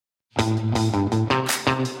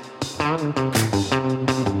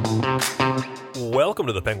Welcome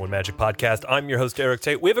to the Penguin Magic Podcast. I'm your host, Eric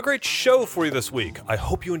Tate. We have a great show for you this week. I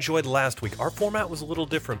hope you enjoyed last week. Our format was a little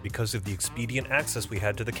different because of the expedient access we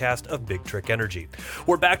had to the cast of Big Trick Energy.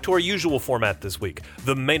 We're back to our usual format this week.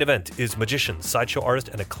 The main event is magician, sideshow artist,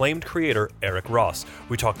 and acclaimed creator Eric Ross.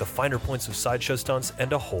 We talk the finer points of sideshow stunts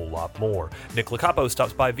and a whole lot more. Nick Lacapo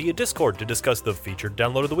stops by via Discord to discuss the featured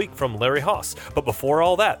download of the week from Larry Haas. But before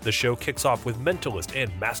all that, the show kicks off with mentalist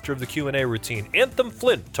and master of the Q&A routine, Anthem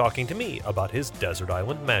Flint, talking to me about his Desert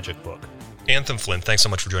Island Magic book. Anthem Flint, thanks so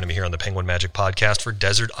much for joining me here on the Penguin Magic Podcast for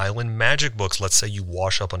Desert Island Magic Books. Let's say you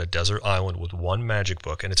wash up on a desert island with one magic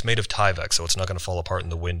book, and it's made of Tyvek, so it's not going to fall apart in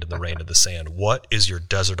the wind and the rain and the sand. What is your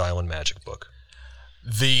Desert Island Magic book?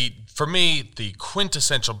 For me, the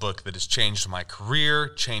quintessential book that has changed my career,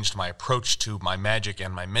 changed my approach to my magic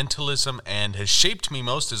and my mentalism, and has shaped me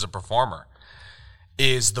most as a performer,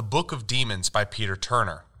 is The Book of Demons by Peter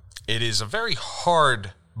Turner. It is a very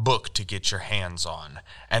hard book to get your hands on,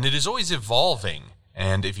 and it is always evolving,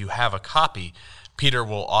 and if you have a copy, Peter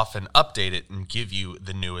will often update it and give you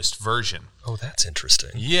the newest version. Oh, that's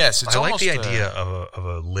interesting. Yes, I like the idea of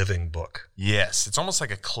a living book. Yes, it's almost like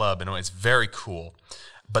a club, and it's very cool.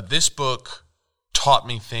 But this book taught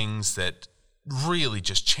me things that really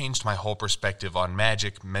just changed my whole perspective on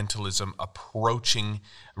magic, mentalism, approaching,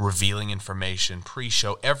 revealing information,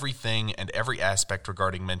 pre-show, everything and every aspect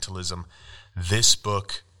regarding mentalism. This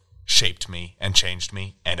book shaped me and changed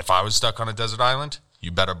me, and if I was stuck on a desert island,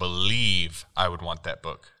 you better believe I would want that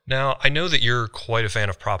book. Now, I know that you're quite a fan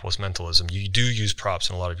of propless mentalism. You do use props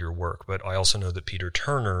in a lot of your work, but I also know that Peter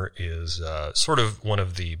Turner is sort of one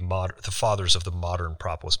of the fathers of the modern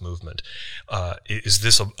propless movement. Is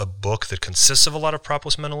this a book that consists of a lot of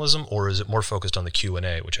propless mentalism, or is it more focused on the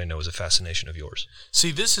Q&A, which I know is a fascination of yours?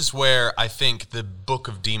 See, this is where I think the Book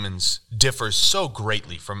of Demons differs so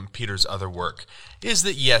greatly from Peter's other work, is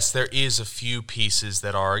that, yes, there is a few pieces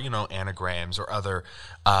that are, anagrams or other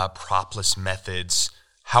propless methods.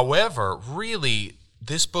 However, really,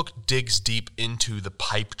 this book digs deep into the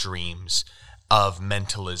pipe dreams of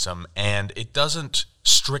mentalism, and it doesn't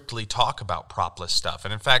strictly talk about propless stuff.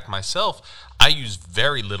 And in fact, myself, I use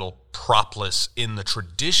very little propless in the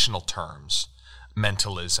traditional terms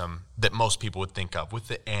mentalism that most people would think of, with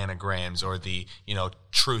the anagrams or the,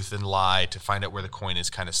 truth and lie to find out where the coin is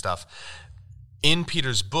kind of stuff. In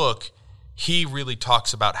Peter's book, he really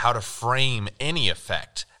talks about how to frame any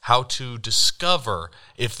effect, how to discover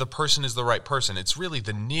if the person is the right person. It's really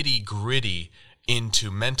the nitty-gritty into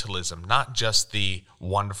mentalism, not just the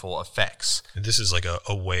wonderful effects. This is like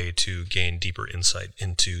a way to gain deeper insight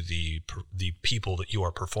into the people that you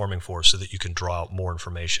are performing for, so that you can draw out more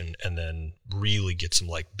information and then really get some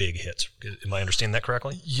big hits. Am I understanding that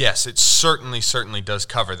correctly? Yes, it certainly does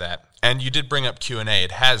cover that. And you did bring up Q&A.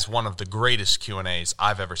 It has one of the greatest Q&As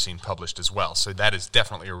I've ever seen published as well. So that is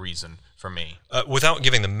definitely a reason for me. Without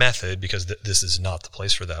giving the method, because this is not the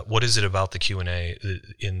place for that, what is it about the Q&A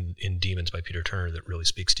in Demons by Peter Turner that really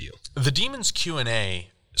speaks to you? The Demons Q&A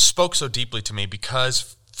spoke so deeply to me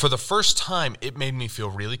because for the first time, it made me feel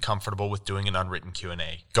really comfortable with doing an unwritten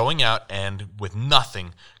Q&A. Going out and with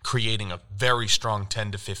nothing, creating a very strong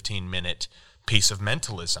 10 to 15 minute piece of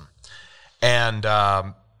mentalism. And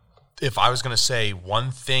if I was going to say one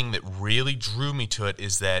thing that really drew me to it,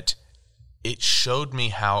 is that it showed me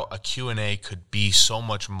how a Q&A could be so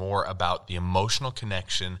much more about the emotional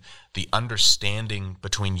connection, the understanding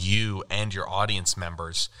between you and your audience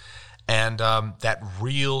members, and that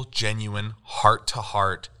real, genuine,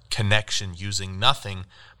 heart-to-heart connection using nothing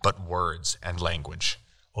but words and language.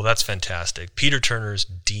 Well, that's fantastic. Peter Turner's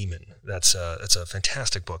Demon. That's a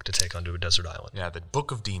fantastic book to take onto a desert island. Yeah, the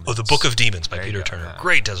Book of Demons. Oh, the Book of Demons by Peter Turner. Yeah.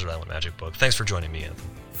 Great desert island magic book. Thanks for joining me, Anthem.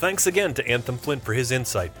 Thanks again to Anthem Flint for his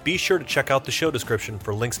insight. Be sure to check out the show description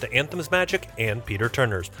for links to Anthem's magic and Peter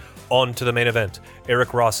Turner's. On to the main event.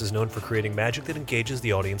 Eric Ross is known for creating magic that engages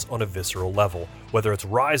the audience on a visceral level. Whether it's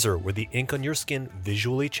Riser, where the ink on your skin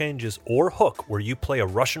visually changes, or Hook, where you play a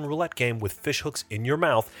Russian roulette game with fish hooks in your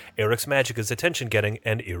mouth, Eric's magic is attention-getting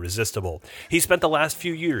and irresistible. He spent the last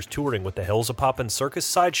few years touring with the Hells of Poppin' Circus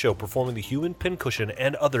Sideshow, performing the human pincushion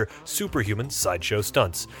and other superhuman sideshow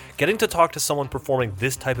stunts. Getting to talk to someone performing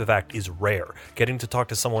this type of act is rare. Getting to talk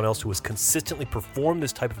to someone else who has consistently performed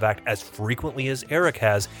this type of act as frequently as Eric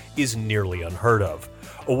has is nearly unheard of.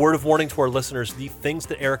 A word of warning to our listeners, the things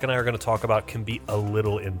that Eric and I are going to talk about can be a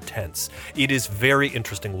little intense. It is very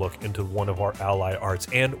interesting look into one of our ally arts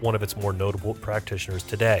and one of its more notable practitioners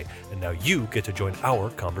today. And now you get to join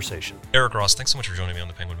our conversation. Eric Ross, thanks so much for joining me on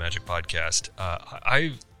the Penguin Magic Podcast.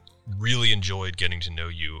 I really enjoyed getting to know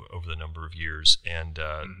you over the number of years, and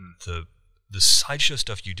the sideshow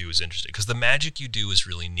stuff you do is interesting because the magic you do is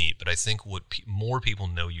really neat. But I think what more people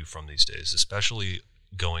know you from these days, especially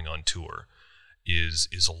going on tour,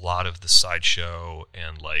 is a lot of the sideshow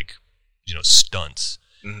and like stunts.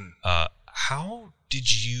 How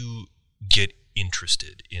did you get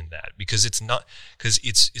interested in that? Because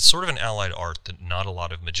it's sort of an allied art that not a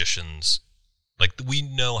lot of magicians. Like, we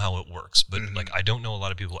know how it works, but like I don't know a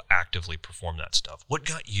lot of people actively perform that stuff. What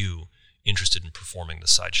got you interested in performing the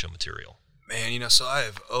sideshow material? Man, so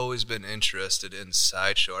I've always been interested in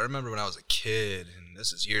sideshow. I remember when I was a kid, and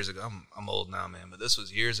this is years ago. I'm old now, man, but this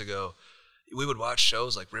was years ago. We would watch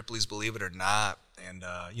shows like Ripley's Believe It or Not, and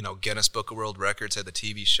Guinness Book of World Records had the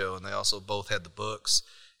TV show, and they also both had the books.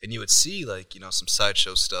 And you would see like some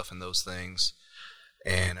sideshow stuff and those things.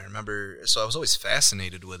 And I remember, so I was always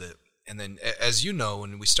fascinated with it. And then, as you know,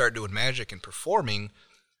 when we start doing magic and performing,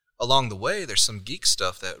 along the way, there's some geek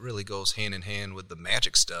stuff that really goes hand in hand with the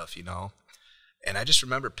magic stuff, And I just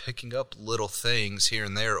remember picking up little things here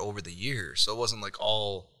and there over the years. So it wasn't like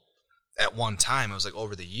all at one time. It was like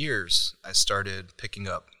over the years, I started picking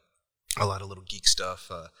up a lot of little geek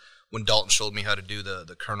stuff. When Dalton showed me how to do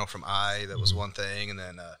the Colonel from I, that was one thing. And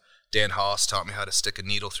then Dan Haas taught me how to stick a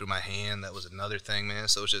needle through my hand. That was another thing, man.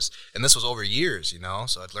 So it was just, and this was over years,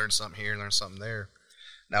 So I'd learn something here, learn something there.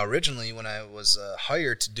 Now, originally, when I was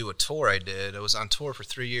hired to do a tour I was on tour for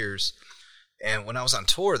 3 years. And when I was on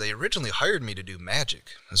tour, they originally hired me to do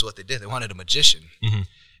magic, is what they did. They wanted a magician.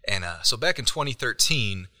 And so back in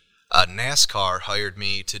 2013, NASCAR hired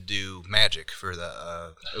me to do magic for it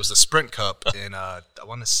was the Sprint Cup in, I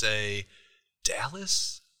want to say,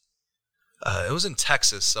 Dallas? It was in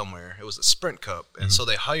Texas somewhere. It was the Sprint Cup. And so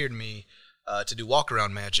they hired me to do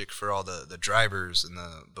walk-around magic for all the drivers and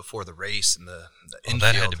before the race and the infield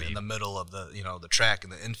that had to be, in the middle of the track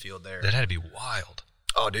and the infield there. That had to be wild.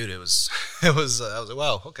 Oh, dude, it was. I was like,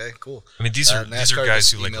 wow, okay, cool. I mean, these are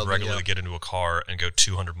guys who like regularly get into a car and go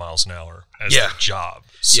 200 miles an hour as their job.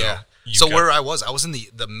 So So where I was in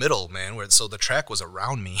the middle, man. So the track was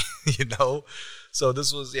around me, So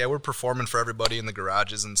this was we're performing for everybody in the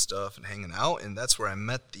garages and stuff and hanging out, and that's where I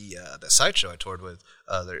met the sideshow I toured with,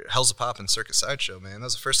 the Hell's a Pop and Circus Sideshow, man. That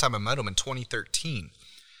was the first time I met them in 2013,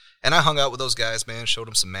 and I hung out with those guys, man. Showed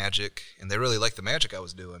them some magic, and they really liked the magic I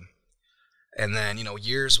was doing. And then,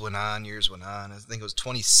 years went on. I think it was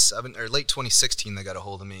late 2016 they got a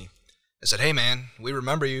hold of me. I said, hey, man, we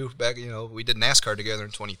remember you back, we did NASCAR together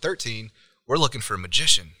in 2013. We're looking for a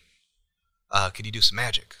magician. Could you do some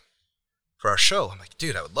magic for our show? I'm like,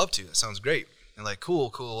 dude, I would love to. That sounds great. And like,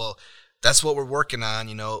 cool. Well, that's what we're working on.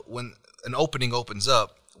 When an opening opens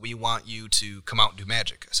up, we want you to come out and do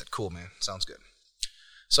magic. I said, cool, man. Sounds good.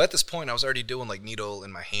 So at this point, I was already doing like needle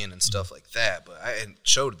in my hand and stuff like that, but I hadn't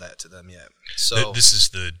showed that to them yet. So this is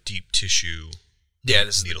the deep tissue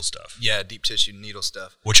needle stuff. Yeah, deep tissue needle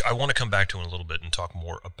stuff. Which I want to come back to in a little bit and talk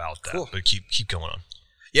more about that. Cool. But keep going on.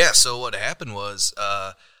 Yeah, so what happened was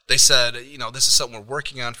they said, this is something we're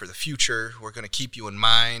working on for the future. We're going to keep you in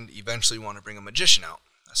mind. Eventually we want to bring a magician out.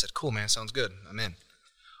 I said, cool, man, sounds good. I'm in.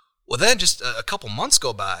 Well, then just a couple months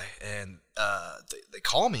go by, and they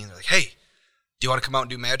call me, and they're like, hey, do you want to come out and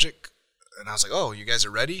do magic? And I was like, oh, you guys are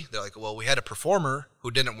ready? They're like, well, we had a performer who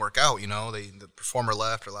didn't work out, the performer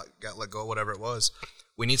left or got let go, whatever it was.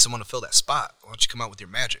 We need someone to fill that spot. Why don't you come out with your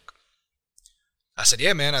magic? I said,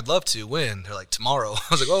 yeah, man, I'd love to. When? They're like, tomorrow. I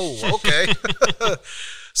was like, oh, okay.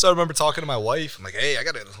 So I remember talking to my wife. I'm like, hey, I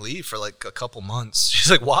got to leave for like a couple months. She's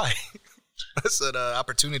like, why? I said,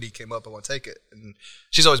 opportunity came up. I want to take it. And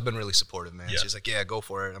she's always been really supportive, man. Yeah. She's like, yeah, go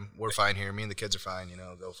for it. We're fine here. Me and the kids are fine.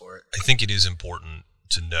 Go for it. I think it is important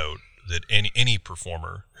to note that any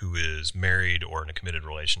performer who is married or in a committed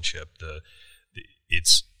relationship,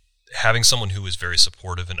 it's having someone who is very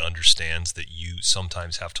supportive and understands that you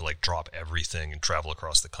sometimes have to like drop everything and travel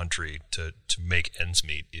across the country to make ends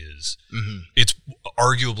meet is it's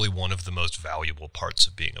arguably one of the most valuable parts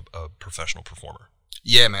of being a professional performer.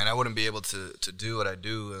 Yeah, man, I wouldn't be able to do what I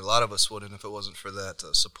do. A lot of us wouldn't if it wasn't for that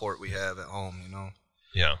support we have at home,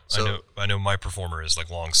 Yeah, so, I know my performer is like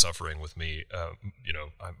long suffering with me.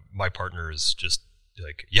 My partner is just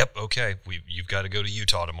like, yep, okay, you've got to go to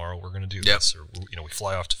Utah tomorrow. We're going to do this, or we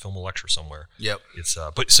fly off to film a lecture somewhere. Yep. It's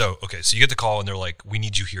so you get the call and they're like, we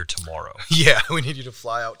need you here tomorrow. Yeah, we need you to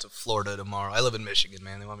fly out to Florida tomorrow. I live in Michigan,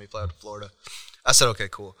 man. They want me to fly out to Florida. I said, okay,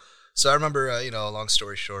 cool. So I remember, long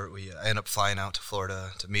story short, I ended up flying out to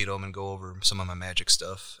Florida to meet them and go over some of my magic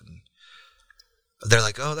stuff. And they're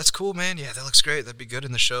like, oh, that's cool, man. Yeah, that looks great. That'd be good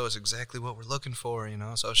in the show. It's exactly what we're looking for,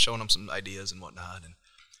 So I was showing them some ideas and whatnot. And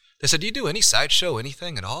they said, do you do any sideshow,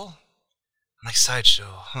 anything at all? I'm like, sideshow,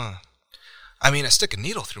 huh? I mean, I stick a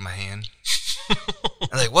needle through my hand.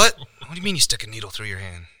 I'm like, what? What do you mean you stick a needle through your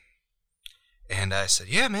hand? And I said,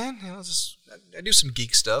 yeah, man, I do some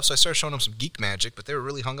geek stuff. So I started showing them some geek magic, but they were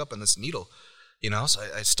really hung up on this needle, so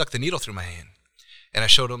I stuck the needle through my hand. And I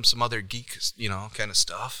showed them some other geek, kind of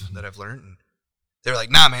stuff that I've learned. And they were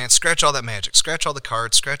like, nah, man, scratch all that magic, scratch all the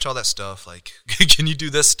cards, scratch all that stuff. Like, can you do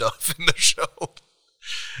this stuff in the show?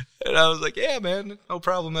 And I was like, yeah, man, no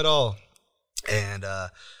problem at all. And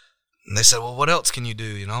they said, well, what else can you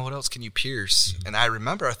do? What else can you pierce? And I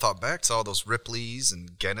remember I thought back to all those Ripley's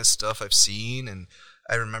and Guinness stuff I've seen. And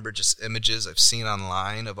I remember just images I've seen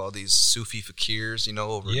online of all these Sufi fakirs,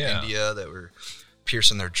 over in India that were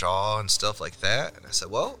piercing their jaw and stuff like that. And I said,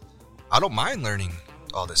 well, I don't mind learning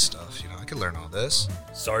all this stuff. I can learn all this.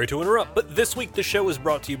 Sorry to interrupt, but this week the show is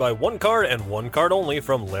brought to you by One Card and One Card Only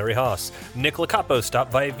from Larry Haas. Nick Lacapo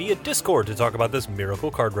stopped by via Discord to talk about this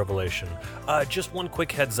miracle card revelation. Just one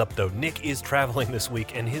quick heads up though, Nick is traveling this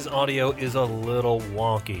week and his audio is a little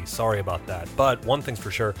wonky. Sorry about that. But one thing's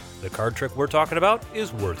for sure, the card trick we're talking about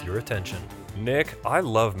is worth your attention. Nick, I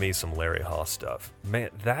love me some Larry Haas stuff. Man,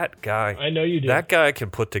 that guy... I know you do. That guy can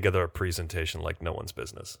put together a presentation like no one's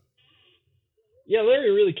business. Yeah,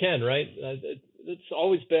 Larry really can, right? It's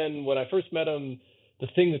always been, when I first met him, the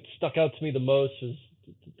thing that stuck out to me the most is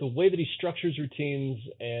the way that he structures routines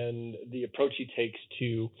and the approach he takes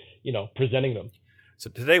to, presenting them. So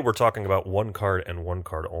today we're talking about One Card and One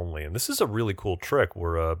Card Only, and this is a really cool trick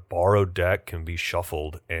where a borrowed deck can be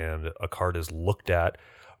shuffled and a card is looked at,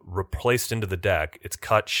 replaced into the deck, it's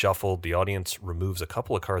cut, shuffled, the audience removes a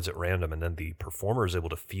couple of cards at random, and then the performer is able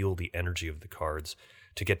to feel the energy of the cards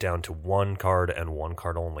to get down to one card and one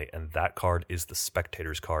card only, and that card is the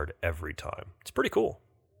spectator's card every time. It's pretty cool.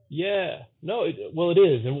 Yeah. No, it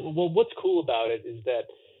is. And what's cool about it is that,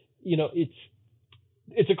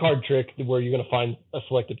 it's a card trick where you're going to find a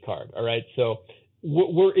selected card, all right? So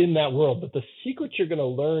we're in that world, but the secret you're going to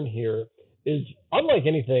learn here is unlike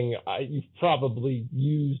anything you've probably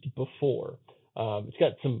used before. It's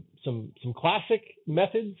got some classic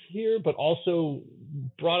methods here, but also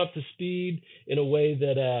brought up to speed in a way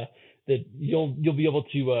that you'll be able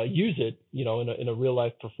to use it, in a real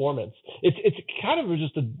life performance. It's kind of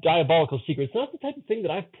just a diabolical secret. It's not the type of thing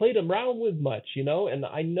that I've played around with much, and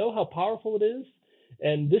I know how powerful it is.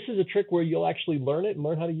 And this is a trick where you'll actually learn it and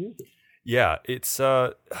learn how to use it. Yeah, it's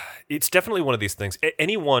definitely one of these things.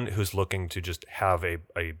 Anyone who's looking to just have a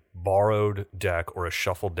borrowed deck or a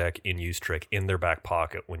shuffled deck in use trick in their back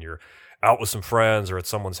pocket when you're out with some friends or at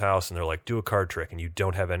someone's house and they're like, do a card trick, and you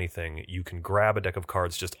don't have anything, you can grab a deck of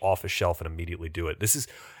cards just off a shelf and immediately do it. This is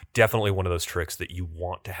definitely one of those tricks that you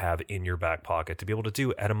want to have in your back pocket to be able to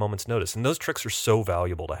do at a moment's notice. And those tricks are so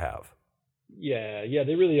valuable to have. Yeah,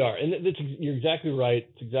 they really are. And you're exactly right.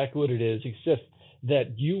 It's exactly what it is. It's just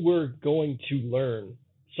that you were going to learn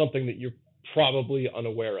something that you're probably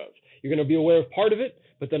unaware of. You're going to be aware of part of it,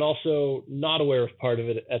 but then also not aware of part of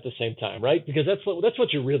it at the same time, right? Because that's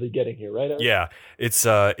what you're really getting here, right, Eric? Yeah, it's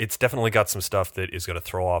definitely got some stuff that is going to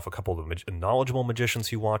throw off a couple of the knowledgeable magicians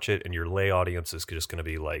who watch it, and your lay audience is just going to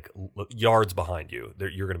be like yards behind you.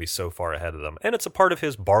 You're going to be so far ahead of them. And it's a part of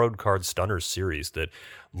his Borrowed Card Stunners series that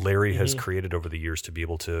Larry has created over the years to be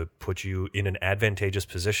able to put you in an advantageous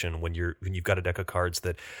position when you've got a deck of cards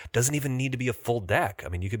that doesn't even need to be a full deck. I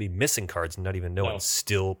mean, you could be missing cards and not even know it and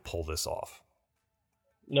still pull this off.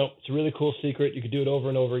 No, it's a really cool secret. You could do it over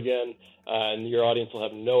and over again, and your audience will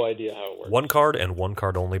have no idea how it works. One Card and One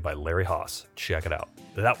Card Only by Larry Haas. Check it out.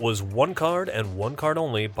 That was One Card and One Card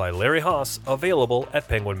Only by Larry Haas, available at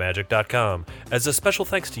penguinmagic.com. As a special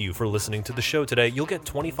thanks to you for listening to the show today, you'll get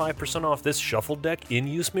 25% off this shuffled deck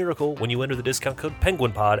in-use miracle when you enter the discount code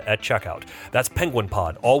PenguinPod at checkout. That's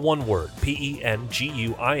PenguinPod, all one word,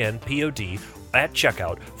 PenguinPod, at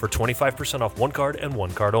checkout for 25% off One Card and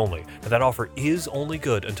One Card Only. And that offer is only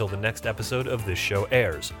good until the next episode of this show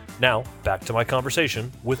airs. Now, back to my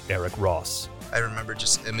conversation with Eric Ross. I remember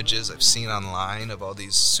just images I've seen online of all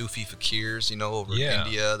these Sufi fakirs, over in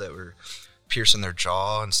India that were piercing their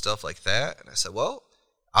jaw and stuff like that. And I said, well,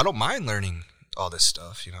 I don't mind learning all this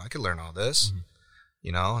stuff. I could learn all this,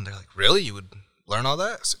 and they're like, really? You would learn all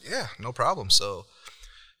that? I said, yeah, no problem. So,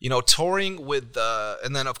 touring with,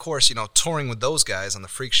 and then of course, touring with those guys on the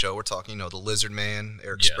Freak Show, we're talking, the Lizard Man,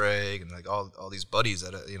 Eric Sprague, and like all these buddies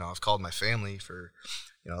that, I've called my family for,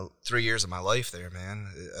 3 years of my life there, man.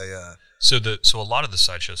 So a lot of the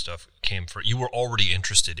sideshow stuff came from, you were already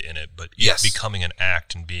interested in it, but becoming an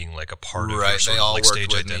act and being like a part of your sort of like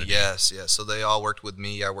stage identity. Yes. So they all worked with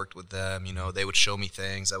me. I worked with them. They would show me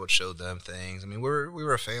things. I would show them things. I mean, we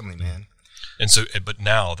were a family, man. And so, but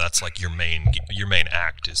now that's like your main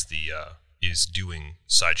act is the is doing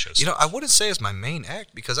sideshow stuff? I wouldn't say it's my main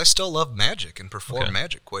act because I still love magic and perform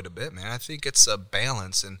magic quite a bit, man. I think it's a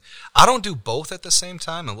balance, and I don't do both at the same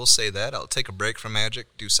time, and we'll say that. I'll take a break from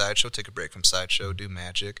magic, do sideshow, take a break from sideshow, do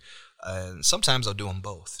magic, and sometimes I'll do them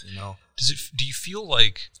both, Do you feel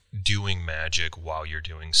like doing magic while you're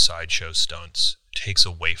doing sideshow stunts takes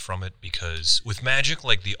away from it? Because with magic,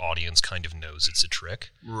 like, the audience kind of knows it's a trick.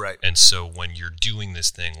 Right. And so when you're doing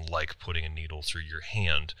this thing like putting a needle through your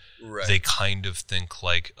hand, they kind of think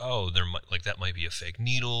like, oh, that might be a fake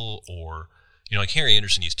needle, or like Harry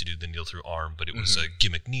Anderson used to do the needle through arm, but it was a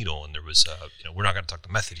gimmick needle, and there was we're not going to talk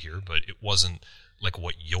the method here, but it wasn't like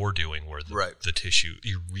what you're doing where the tissue,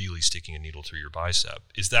 you're really sticking a needle through your bicep.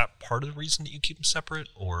 Is that part of the reason that you keep them separate,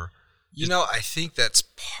 or? I think that's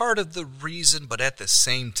part of the reason, but at the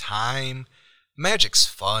same time, magic's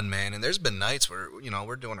fun, man. And there's been nights where,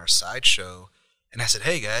 we're doing our sideshow, and I said,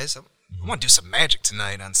 hey, guys, I want to do some magic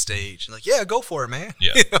tonight on stage. And like, yeah, go for it, man.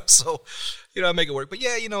 Yeah. So, I make it work. But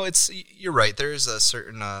yeah, you're right. There's a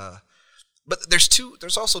certain, but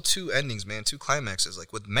there's also two endings, man, two climaxes.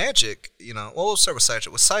 Like with magic, we'll start with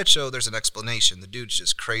sideshow. With sideshow, there's an explanation. The dude's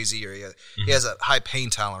just crazy, or he has a high pain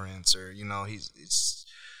tolerance, or,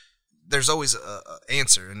 there's always a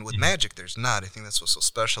answer, and with magic, there's not. I think that's what's so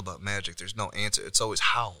special about magic. There's no answer. It's always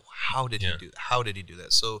how. How did he do that? How did he do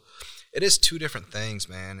that? So it is two different things,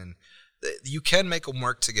 man, and you can make them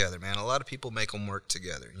work together, man. A lot of people make them work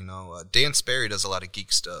together. Dan Sperry does a lot of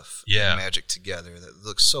geek stuff, and magic together. That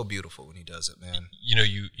looks so beautiful when he does it, man.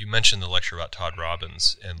 You mentioned the lecture about Todd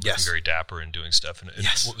Robbins and looking very dapper and doing stuff. And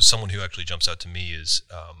someone who actually jumps out to me is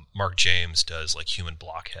Mark James does like Human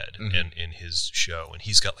Blockhead in his show, and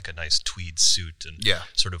he's got like a nice tweed suit and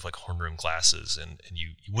sort of like horn rim glasses, and you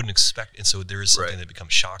wouldn't expect. And so there is something that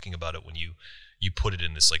becomes shocking about it when you put it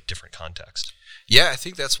in this like different context. Yeah, I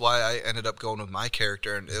think that's why I ended up going with my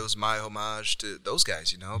character, and it was my homage to those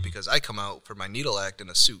guys, because I come out for my needle act in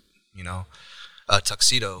a suit, a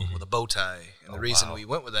tuxedo with a bow tie. And the reason we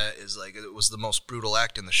went with that is like it was the most brutal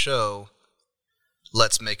act in the show.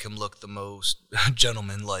 Let's make him look the most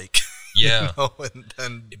gentleman-like. Yeah. And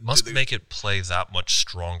then it must make it play that much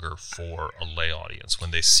stronger for a lay audience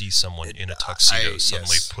when they see someone in a tuxedo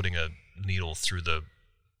suddenly putting a needle through their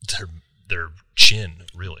chin,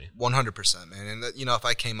 really. 100%, man. And if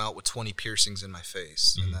I came out with 20 piercings in my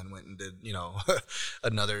face and then went and did,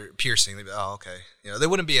 another piercing, they'd be, oh, okay. They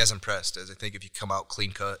wouldn't be as impressed as I think if you come out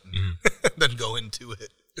clean cut and then go into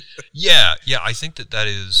it. Yeah. I think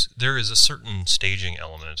there is a certain staging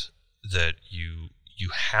element that you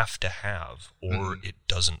have to have, or it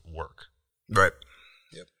doesn't work. Right.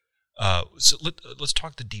 Yep. So let's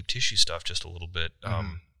talk the deep tissue stuff just a little bit.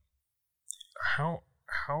 How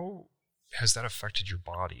has that affected your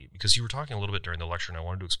body? Because you were talking a little bit during the lecture, and I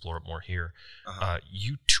wanted to explore it more here.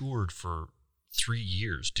 You toured for 3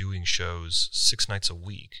 years doing shows 6 nights a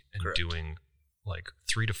week and doing like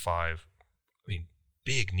 3 to 5,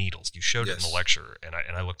 big needles. You showed it in the lecture, and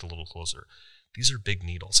I looked a little closer. These are big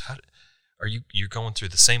needles. You're going through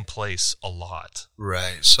the same place a lot.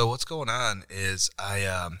 Right. So what's going on is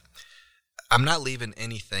I'm not leaving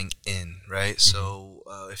anything in, right? So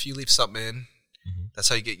if you leave something in, that's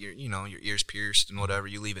how you get your ears pierced and whatever.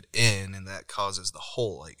 You leave it in, and that causes the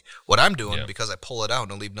hole. Like what I'm doing, because I pull it out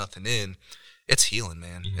and leave nothing in, it's healing,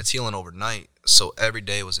 man. It's healing overnight. So every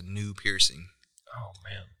day was a new piercing. Oh,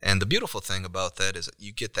 man. And the beautiful thing about that is that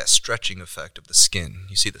you get that stretching effect of the skin.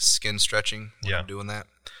 You see the skin stretching when I'm doing that,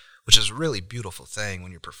 which is a really beautiful thing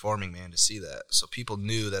when you're performing, man, to see that. So people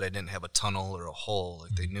knew that I didn't have a tunnel or a hole.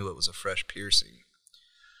 Like they knew it was a fresh piercing.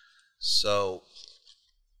 So...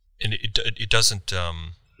 And it doesn't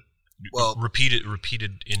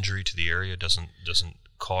repeated injury to the area doesn't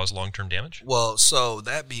cause long-term damage? Well, so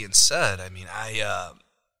that being said, I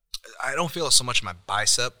don't feel it so much in my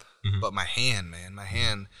bicep, but my hand, man. My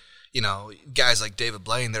hand, guys like David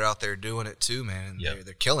Blaine, they're out there doing it too, man. And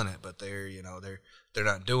they're killing it, but they're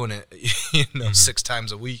not doing it 6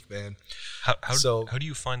 times a week, man. How do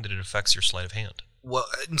you find that it affects your sleight of hand? Well,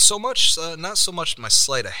 not so much my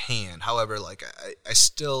sleight of hand. However, like I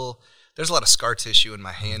still, there's a lot of scar tissue in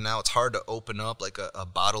my hand now. It's hard to open up like a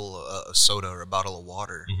bottle of soda or a bottle of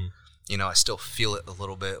water. I still feel it a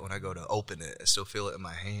little bit when I go to open it. I still feel it in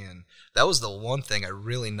my hand. That was the one thing I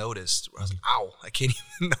really noticed. Where I was like, ow, I can't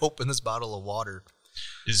even open this bottle of water.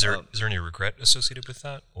 Is there any regret associated with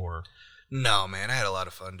that, or? No, man, I had a lot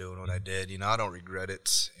of fun doing what I did. I don't regret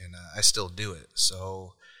it, and I still do it.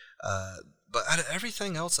 So, but out of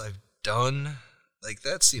everything else I've done, like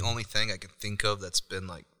that's the only thing I can think of that's been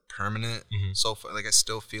like permanent so far. Like I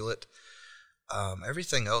still feel it.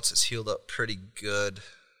 Everything else has healed up pretty good.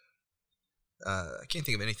 I can't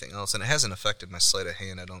think of anything else, and it hasn't affected my sleight of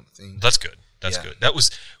hand, I don't think. That's good. That's good. That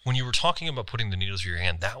was, when you were talking about putting the needles through your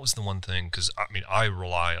hand, that was the one thing, because, I mean, I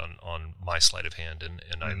rely on my sleight of hand,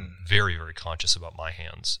 and I'm very, very conscious about my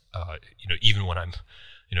hands. Even when I'm,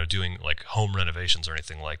 doing like home renovations or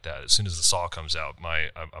anything like that, as soon as the saw comes out,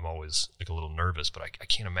 I'm always like a little nervous, but I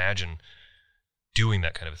can't imagine doing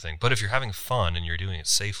that kind of a thing. But if you're having fun and you're doing it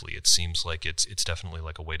safely, it seems like it's definitely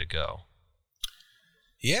like a way to go.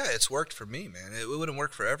 Yeah, it's worked for me, man. It wouldn't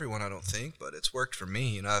work for everyone, I don't think, but it's worked for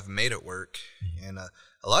me. I've made it work. And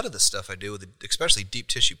a lot of the stuff I do, with especially deep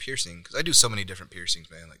tissue piercing, because I do so many different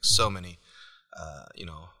piercings, man, like so many, a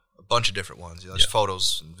bunch of different ones. There's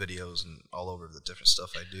photos and videos and all over the different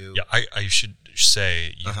stuff I do. Yeah, I should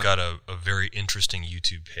say you've got a very interesting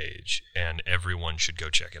YouTube page, and everyone should go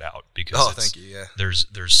check it out, because thank you, yeah.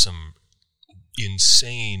 There's some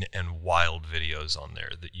insane and wild videos on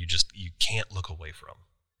there that you can't look away from.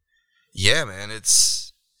 Yeah, man,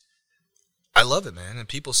 I love it, man, and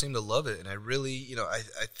people seem to love it, and I really,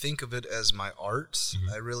 I think of it as my art.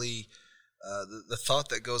 I really, the thought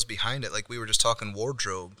that goes behind it, like we were just talking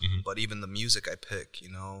wardrobe, but even the music I pick,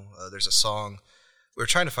 there's a song, we were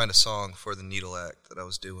trying to find a song for the Needle Act that I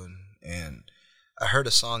was doing, and I heard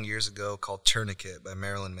a song years ago called Tourniquet by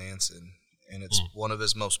Marilyn Manson, and it's one of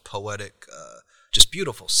his most poetic, just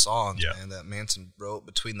beautiful songs, man, that Manson wrote,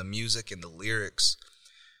 between the music and the lyrics.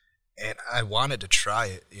 And I wanted to try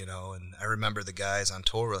it, and I remember the guys on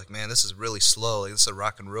tour were like, man, this is really slow. Like, this is a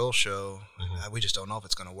rock and roll show. We just don't know if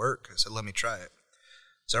it's going to work. I said, let me try it.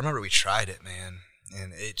 So I remember we tried it, man,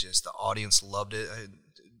 and the audience loved it.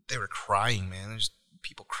 They were crying, man. There's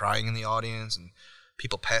people crying in the audience and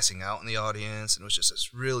people passing out in the audience. And it was just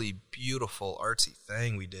this really beautiful, artsy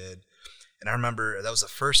thing we did. And I remember that was the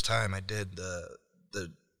first time I did the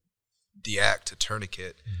act to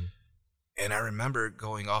Tourniquet. And I remember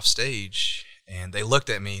going off stage, and they looked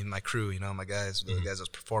at me, my crew, my guys, the guys I was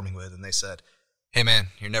performing with, and they said, hey, man,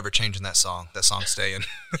 you're never changing that song. That song's staying.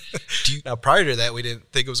 Now, prior to that, we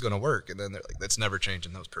didn't think it was going to work, and then they're like, that's never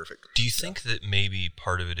changing. That was perfect. Do you think that maybe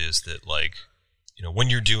part of it is that, like, when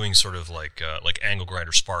you're doing sort of like angle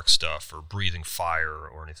grinder spark stuff or breathing fire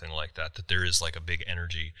or anything like that, that there is like a big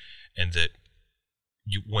energy, and that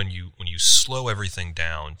when you slow everything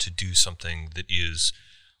down to do something that is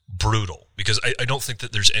brutal, because I don't think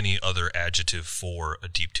that there's any other adjective for a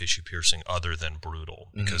deep tissue piercing other than brutal,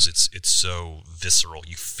 because it's so visceral.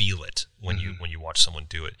 You feel it when you watch someone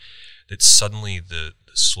do it, that suddenly the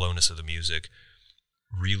slowness of the music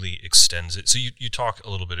really extends it. So you talk a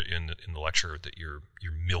little bit in the lecture that you're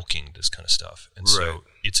milking this kind of stuff, and so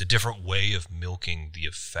it's a different way of milking the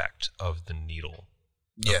effect of the needle,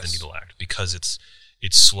 the Needle Act, because it's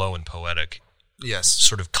slow and poetic. Yes,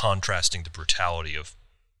 sort of contrasting the brutality of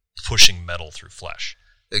pushing metal through flesh.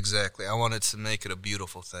 Exactly. I wanted to make it a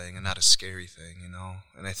beautiful thing and not a scary thing, and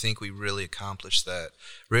I think we really accomplished that.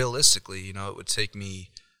 Realistically, it would take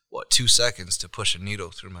me 2 seconds to push a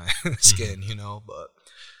needle through my skin, but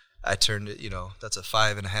I turned it, that's a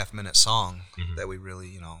 5.5 minute song that we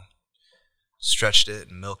really, stretched it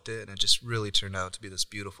and milked it, and it just really turned out to be this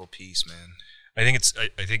beautiful piece, man. I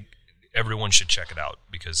think everyone should check it out,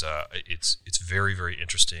 because it's very, very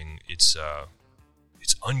interesting. It's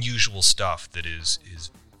unusual stuff that is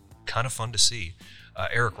kind of fun to see.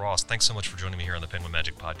 Eric Ross, thanks so much for joining me here on the Penguin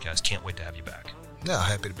Magic Podcast. Can't wait to have you back. No,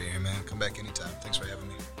 happy to be here, man. Come back anytime. Thanks for having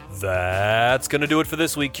me. That's going to do it for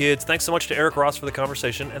this week, kids. Thanks so much to Eric Ross for the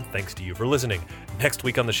conversation, and thanks to you for listening. Next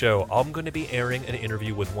week on the show, I'm going to be airing an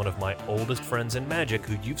interview with one of my oldest friends in magic,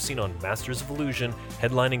 who you've seen on Masters of Illusion,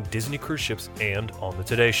 headlining Disney cruise ships, and on The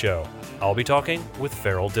Today Show. I'll be talking with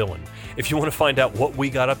Farrell Dillon. If you want to find out what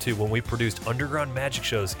we got up to when we produced underground magic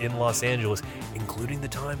shows in Los Angeles, including the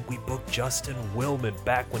time we booked Justin Willman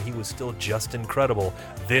back when he was still just incredible,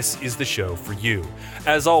 this is the show for you.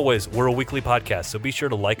 As always, we're a weekly podcast, so be sure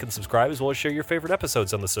to like and subscribe, as well as share your favorite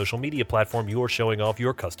episodes on the social media platform you're showing off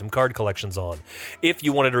your custom card collections on. If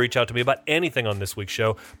you wanted to reach out to me about anything on this week's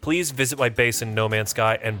show, please visit my base in No Man's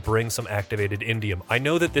Sky and bring some activated indium. I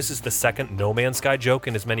know that this is the second No Man's Sky joke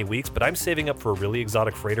in as many weeks, but I'm saving up for a really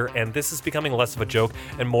exotic freighter, and this is becoming less of a joke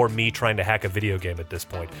and more me trying to hack a video game at this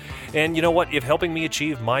point. And you know what? If helping me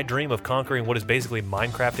achieve my dream of conquering what is basically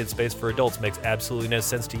Minecraft in space for adults makes absolutely no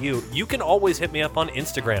sense to you, you can always hit me up on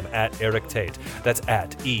Instagram at Eric Tait. That's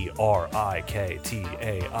at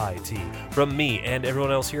ERIKTAIT. From me and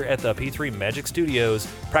everyone else here at the P3 Magic Studios,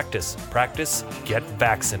 practice, get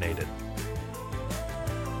vaccinated.